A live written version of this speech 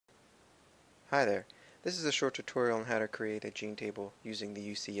Hi there. This is a short tutorial on how to create a gene table using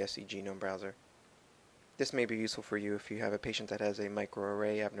the UCSC Genome Browser. This may be useful for you if you have a patient that has a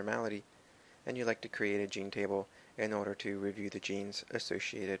microarray abnormality and you'd like to create a gene table in order to review the genes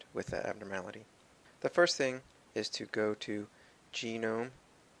associated with that abnormality. The first thing is to go to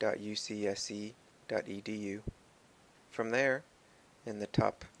genome.ucsc.edu. From there, in the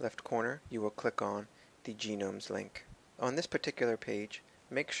top left corner, you will click on the Genomes link. On this particular page,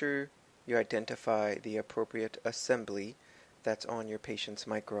 make sure you identify the appropriate assembly that's on your patient's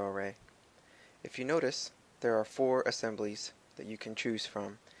microarray. If you notice, there are 4 assemblies that you can choose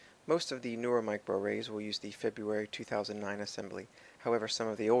from. Most of the newer microarrays will use the February 2009 assembly. However, some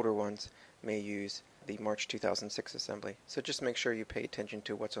of the older ones may use the March 2006 assembly. So just make sure you pay attention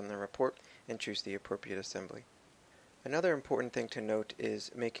to what's on the report and choose the appropriate assembly. Another important thing to note is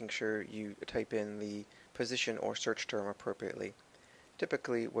making sure you type in the position or search term appropriately.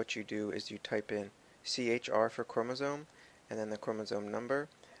 Typically what you do is you type in CHR for chromosome, and then the chromosome number,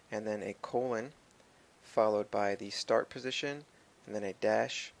 and then a colon, followed by the start position, and then a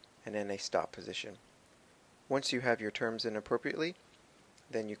dash, and then a stop position. Once you have your terms in appropriately,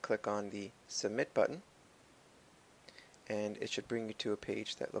 then you click on the Submit button, and it should bring you to a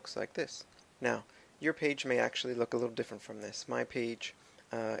page that looks like this. Now, your page may actually look a little different from this. My page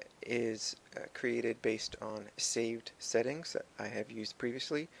is created based on saved settings that I have used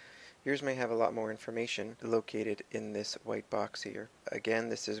previously. Yours may have a lot more information located in this white box here. Again,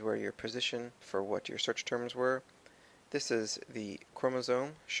 this is where your position for what your search terms were. This is the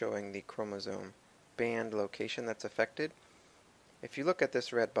chromosome, showing the chromosome band location that's affected. If you look at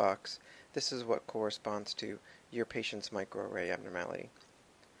this red box, this is what corresponds to your patient's microarray abnormality.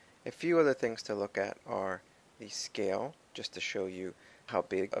 A few other things to look at are the scale, just to show you how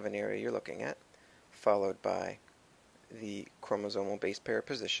big of an area you're looking at, followed by the chromosomal base pair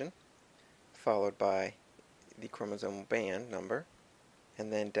position, followed by the chromosomal band number,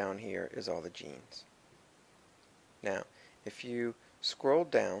 and then down here is all the genes. Now, if you scroll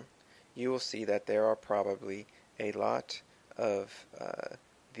down, you will see that there are probably a lot of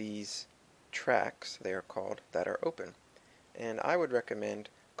these tracks, they are called, that are open. And I would recommend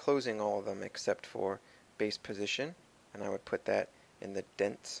closing all of them except for base position, and I would put that in the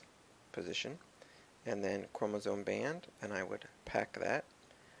dense position, and then chromosome band, and I would pack that,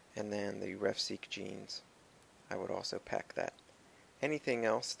 and then the ref-seq genes, I would also pack that. Anything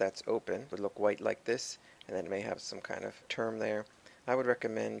else that's open would look white like this, and then it may have some kind of term there. I would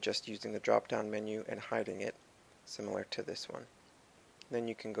recommend just using the drop-down menu and hiding it, similar to this one. Then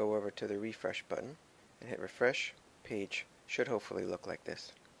you can go over to the refresh button and hit refresh. Page should hopefully look like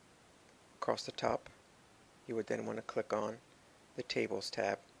this. Across the top, you would then want to click on the Tables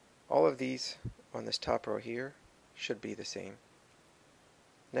tab. All of these on this top row here should be the same.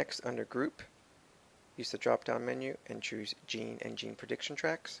 Next, under Group, use the drop-down menu and choose Gene and Gene Prediction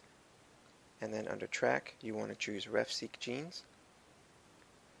Tracks. And then under Track, you want to choose ref-seq genes.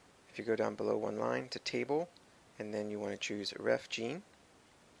 If you go down below one line to Table, and then you want to choose ref gene.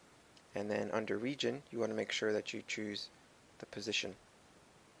 And then under Region, you want to make sure that you choose the position.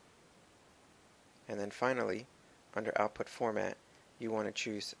 And then finally, under Output Format, you want to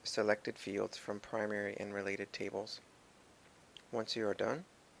choose Selected Fields from Primary and Related Tables. Once you are done,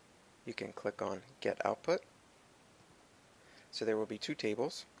 you can click on Get Output. So there will be 2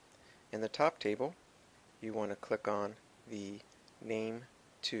 tables. In the top table, you want to click on the Name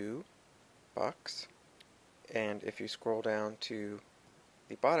To box. And if you scroll down to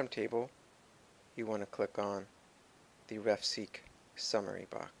the bottom table, you want to click on the ref-seq Summary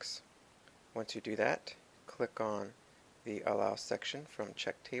box. Once you do that, click on the Allow section from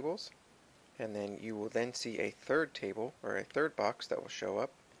Check Tables, and then you will then see a third table, or a third box that will show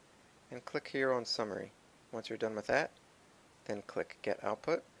up, and click here on Summary. Once you're done with that, then click Get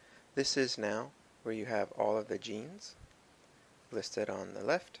Output. This is now where you have all of the genes listed on the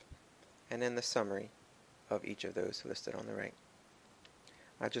left, and then the summary of each of those listed on the right.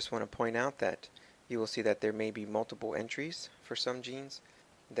 I just want to point out that you will see that there may be multiple entries for some genes.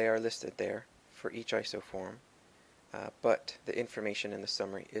 They are listed there for each isoform, but the information in the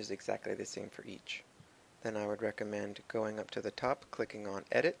summary is exactly the same for each. Then I would recommend going up to the top, clicking on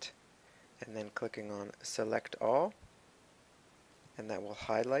Edit, and then clicking on Select All, and that will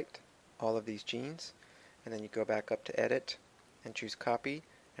highlight all of these genes. And then you go back up to Edit and choose Copy,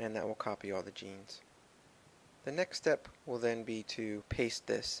 and then that will copy all the genes. The next step will then be to paste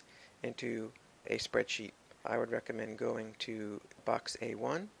this into a spreadsheet. I would recommend going to box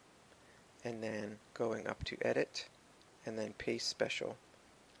A1 and then going up to Edit and then Paste Special.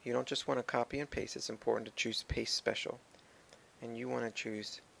 You don't just want to copy and paste, it's important to choose Paste Special. And you want to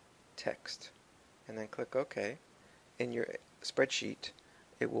choose Text. and then click OK. In your spreadsheet,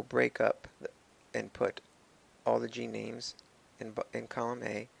 it will break up and put all the gene names in column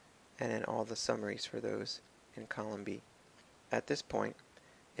A, and then all the summaries for those in column B. At this point,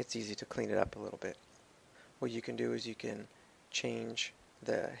 it's easy to clean it up a little bit. What you can do is you can change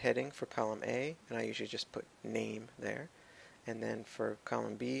the heading for column A, and I usually just put name there, and then for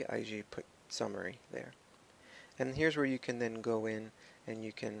column B, I usually put summary there. And here's where you can then go in and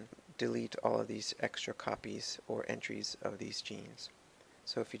you can delete all of these extra copies or entries of these genes.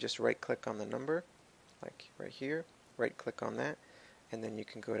 So if you just right click on the number, like right here, right click on that, and then you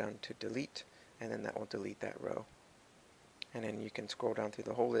can go down to delete, and then that will delete that row. And then you can scroll down through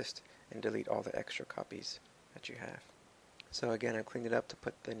the whole list and delete all the extra copies that you have. So again, I cleaned it up to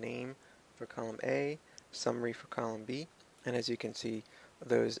put the name for column A, summary for column B, and as you can see,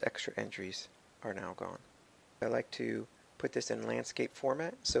 those extra entries are now gone. I like to put this in landscape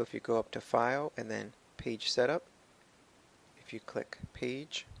format, so if you go up to File and then Page Setup, if you click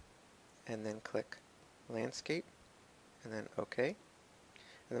Page and then click Landscape and then OK,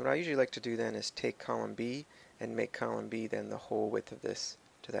 and then what I usually like to do then is take column B and make column B then the whole width of this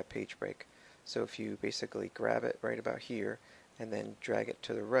to that page break. So if you basically grab it right about here and then drag it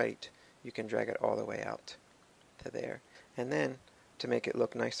to the right, you can drag it all the way out to there. And then to make it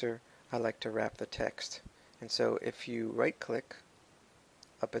look nicer, I like to wrap the text. And so if you right click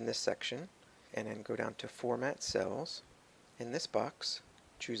up in this section and then go down to Format Cells, in this box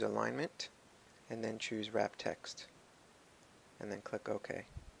choose Alignment and then choose Wrap Text and then click OK.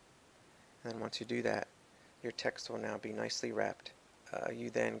 And then once you do that, your text will now be nicely wrapped.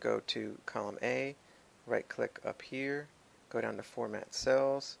 You then go to column A, right click up here, go down to Format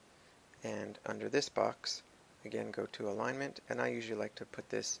Cells, and under this box again go to Alignment, and I usually like to put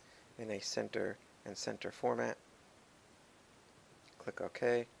this in a center and center format. Click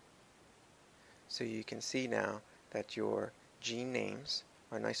OK. So you can see now that your gene names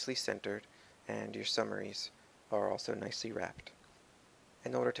are nicely centered and your summaries are also nicely wrapped.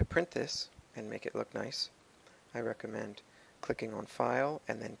 In order to print this and make it look nice, I recommend clicking on File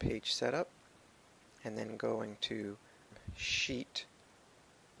and then Page Setup, and then going to Sheet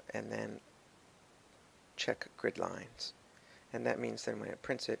and then check Grid Lines. And that means then when it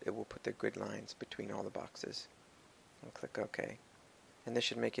prints it, it will put the grid lines between all the boxes. And click OK. And this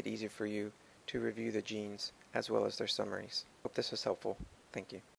should make it easier for you to review the genes as well as their summaries. Hope this was helpful. Thank you.